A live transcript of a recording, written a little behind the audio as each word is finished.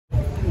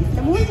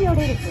My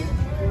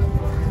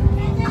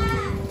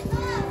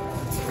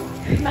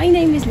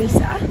name is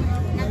Lisa.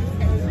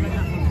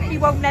 He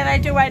won't never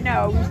do her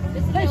nose.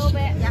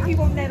 He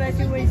won't never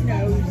do his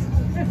nose.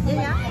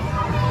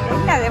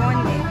 Another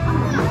one day.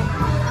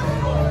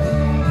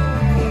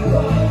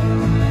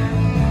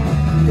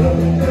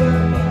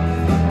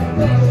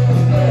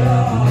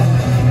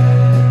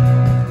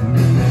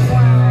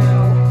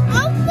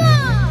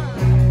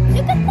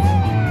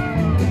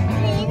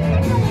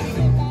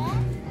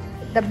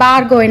 The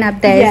bar going up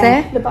there, is Yeah,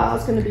 it? the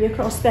bar's going to be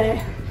across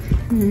there.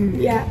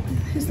 Yeah,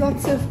 there's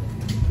lots of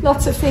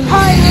things.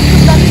 Hi,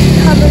 welcome back to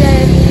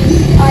Cabaret.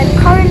 I'm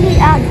currently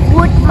at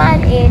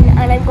Woodman Inn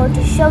and I'm going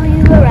to show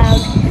you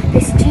around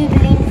this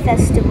Jubilee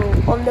Festival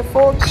on the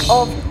 4th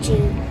of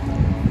June.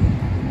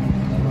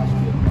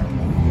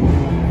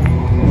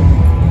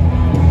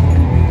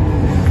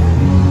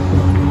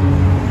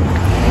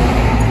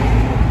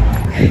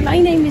 My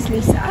name is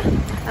Lisa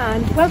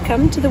and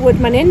welcome to the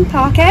Woodman Inn,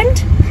 Park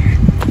End.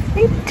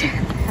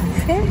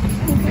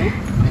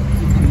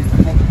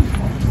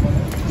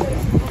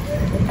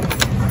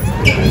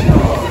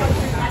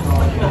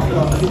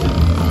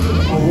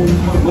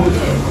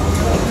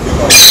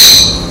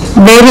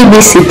 Very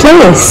busy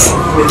place.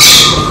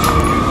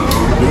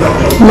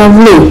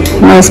 Lovely,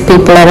 nice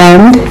people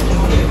around.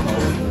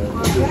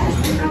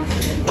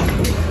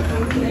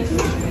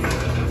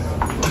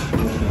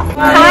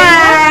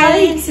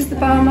 Hi! This is the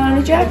bar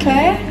manager,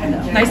 Claire.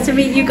 Nice to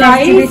meet you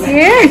guys. Nice to meet you.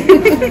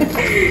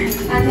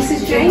 And this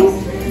is Jane.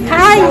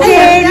 Hi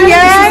Jane,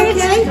 yes.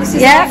 This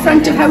is our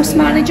front of house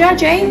manager,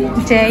 Jane.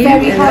 Jane.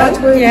 Very hard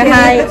working. Yeah,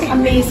 hi.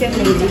 Amazing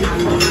lady.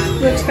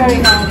 Works very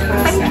hard for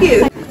us. Thank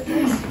you.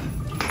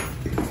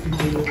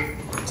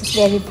 It's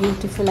very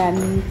beautiful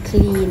and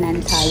clean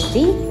and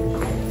tidy.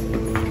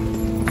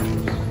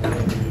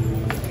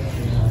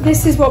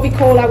 This is what we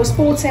call our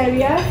sports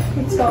area.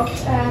 It's got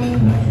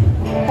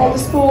all the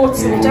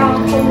sports and the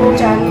dart pool.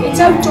 It's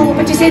outdoor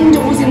but it's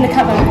indoors in the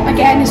cover.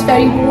 Again, it's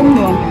very warm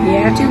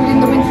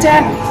during the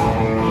winter,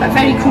 but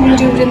very cool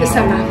during the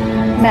summer.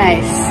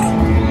 Nice.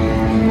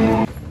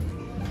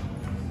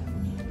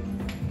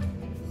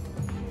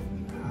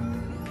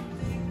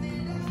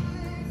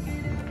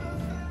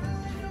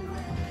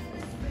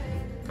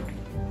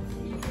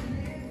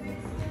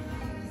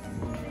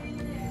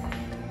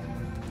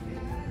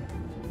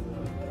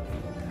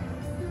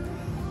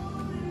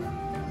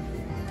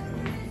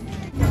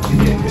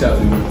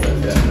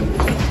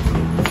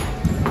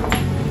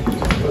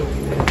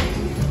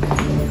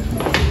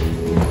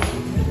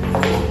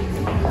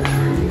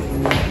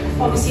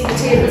 Obviously the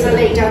tables are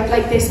laid out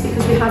like this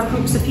because we have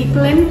groups of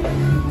people in,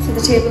 so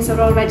the tables are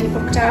already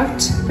booked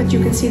out, but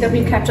you can see that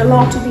we've kept a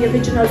lot of the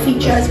original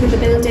features with the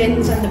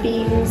buildings and the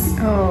beams.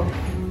 Oh.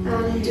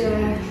 And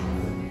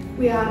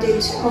we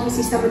added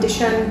obviously some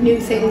addition, new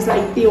things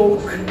like the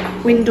oak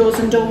windows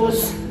and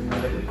doors.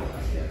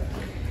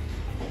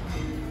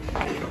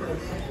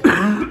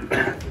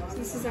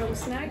 This is our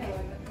snag.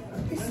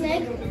 The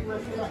snag?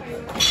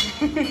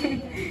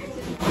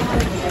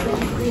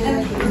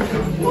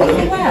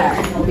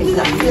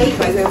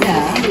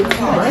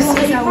 This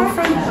is our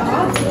front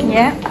bar.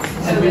 Yeah.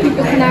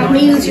 People can have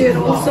meals here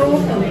also.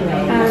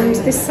 And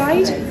this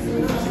side.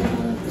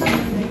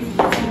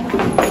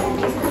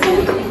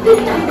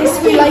 This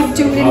we like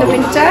during the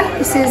winter.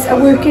 This is a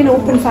working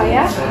open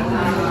fire.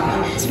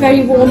 It's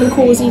very warm and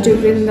cosy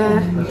during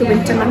the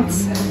winter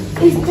months.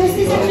 Does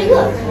this actually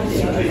work?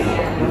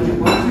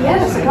 Yeah,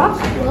 that's a rock.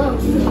 Whoa.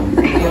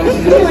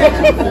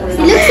 It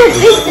looks so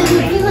big, doesn't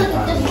it feel like it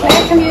doesn't?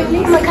 Claire, come here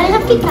please. Can I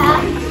have guitar?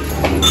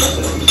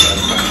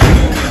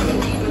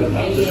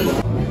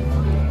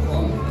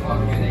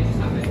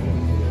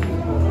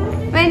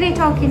 When I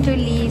talking to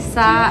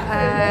Lisa,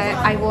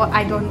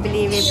 I don't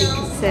believe it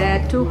because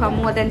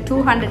more than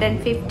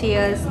 250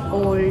 years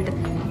old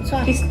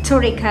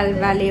historical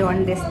value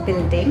on this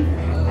building,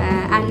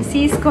 and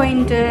she's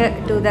going to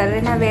do the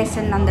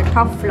renovation on the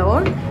top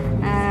floor.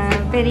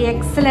 Very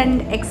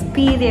excellent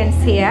experience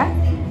here.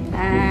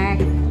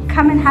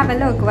 Come and have a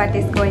look what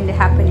is going to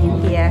happen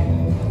in here.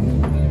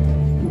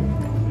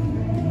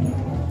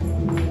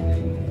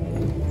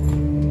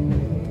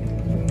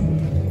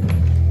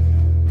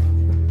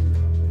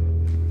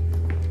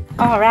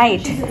 All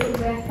right.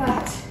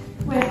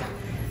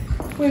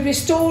 We're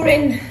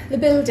restoring the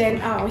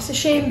building. Oh, it's a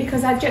shame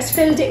because I've just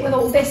filled it with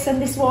all this and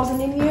this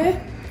wasn't in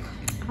here.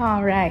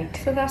 All right.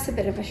 So that's a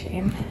bit of a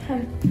shame.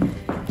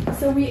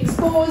 So we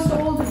exposed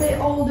all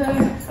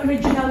the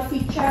original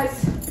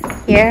features.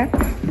 Yeah.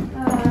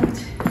 And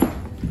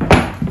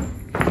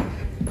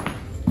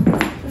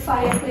the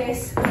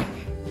fireplace.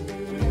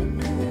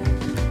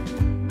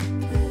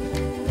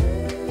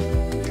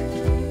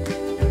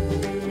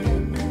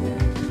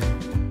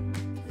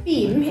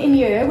 Beam in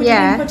here would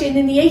have been put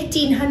in the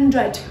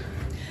 1800.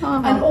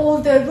 And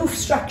all the roof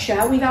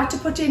structure, we've had to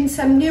put in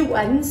some new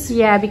ones.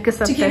 Yeah, because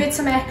of to give it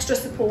some extra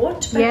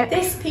support. But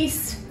this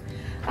piece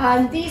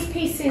and these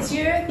pieces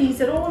here,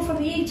 these are all from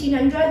the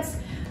 1800s,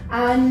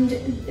 And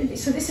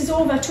so this is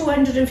over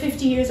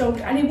 250 years old,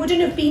 and it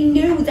wouldn't have been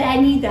new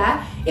then either.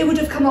 It would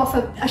have come off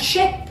a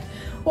ship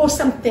or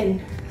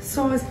something.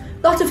 So there's a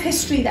lot of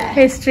history there.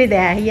 History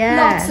there, yeah.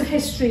 Lots of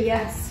history,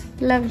 yes.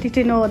 Lovely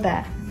to know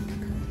that.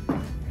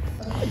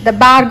 The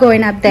bar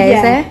going up there,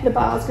 is Yeah, it? the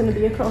bar's going to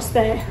be across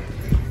there.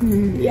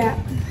 Yeah,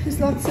 there's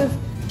lots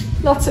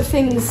of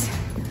things.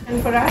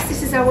 And for us,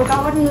 this is our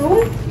garden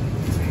room.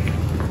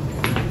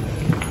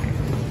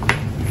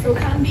 So it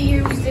can be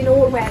used in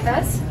all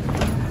weathers.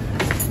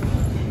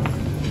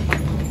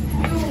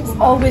 It's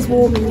always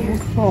warm in here.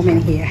 Home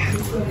in here.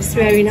 It's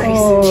very nice.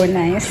 Oh,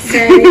 nice.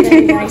 Very,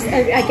 very nice.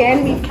 And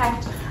again, we've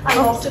kept a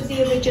lot of the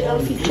original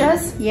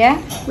features. Yeah.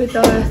 With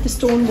the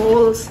stone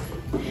walls.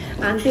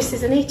 And this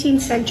is an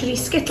 18th century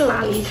skittle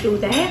alley through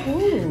there.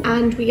 Ooh.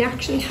 And we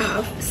actually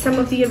have some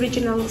of the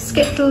original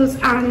skittles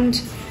and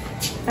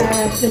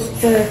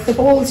the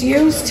balls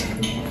used.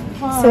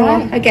 All So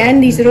right.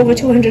 again, these are over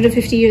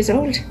 250 years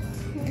old.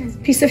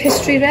 Piece of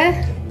history there.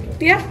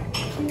 Yeah.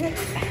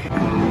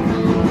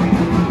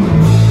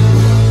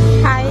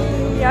 Hi,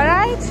 you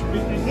alright?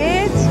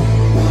 Good.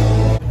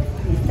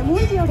 The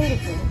மூஞ்சி எப்படி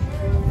இருக்கு?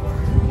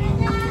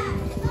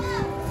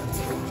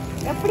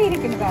 எப்படி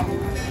இருக்குன்னு பாரு.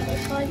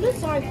 I feel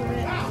sorry for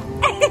it.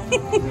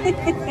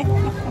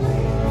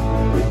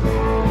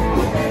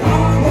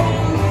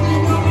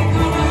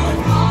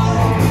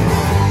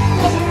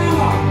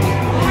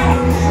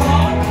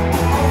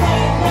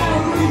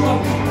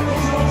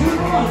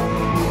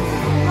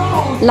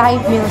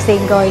 Live music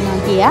going on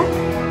here.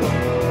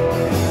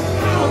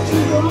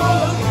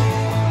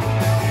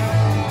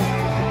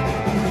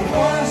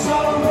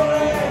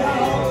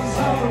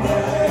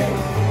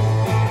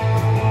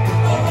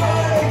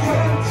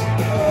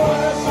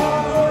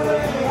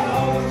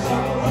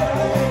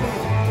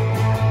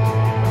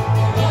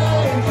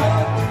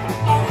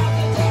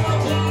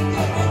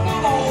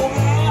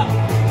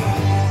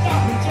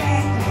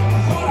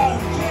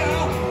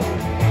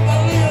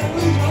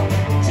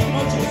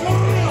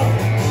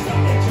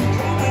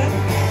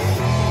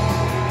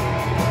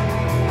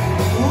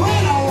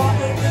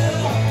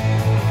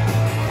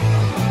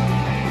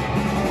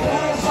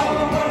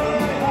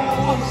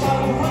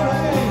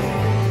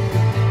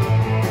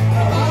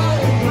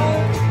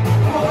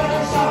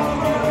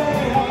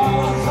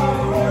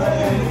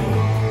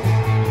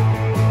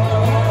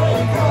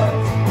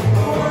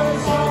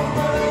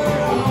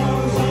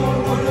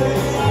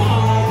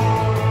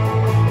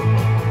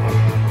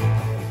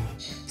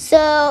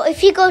 So if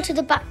you go to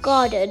the back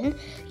garden,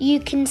 you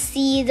can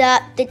see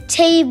that the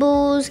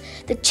tables,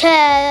 the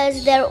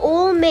chairs, they're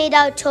all made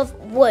out of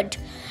wood.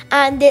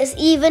 And there's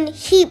even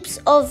heaps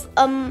of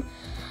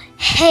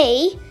hay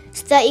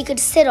so that you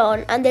could sit on.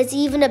 And there's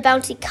even a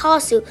bouncy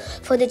castle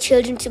for the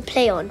children to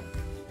play on.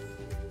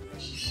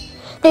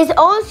 There's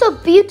also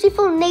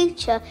beautiful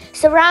nature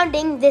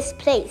surrounding this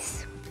place.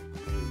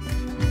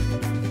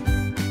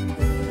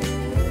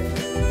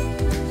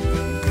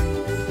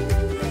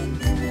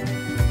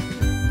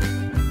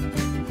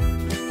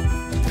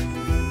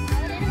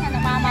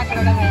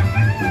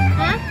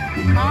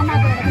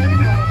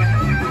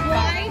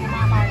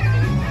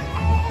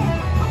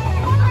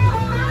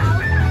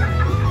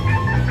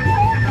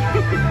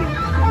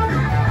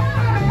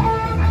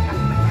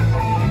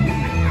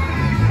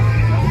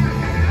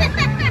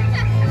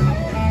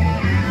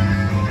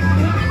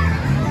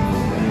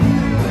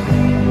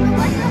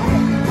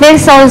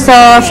 There's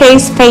also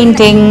face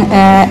painting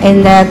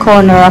in the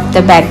corner of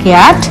the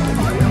backyard.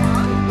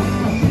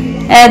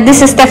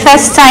 This is the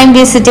first time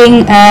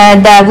visiting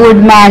the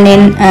Woodman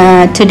Inn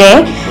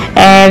today.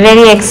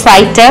 Very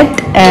excited,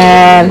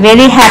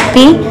 very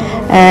happy,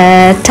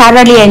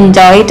 thoroughly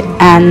enjoyed,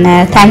 and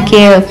thank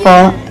you for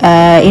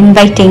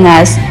inviting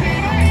us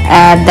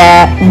at the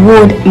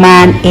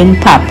Woodman Inn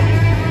pub.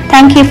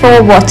 Thank you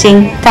for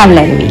watching Tamil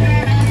Aruvi.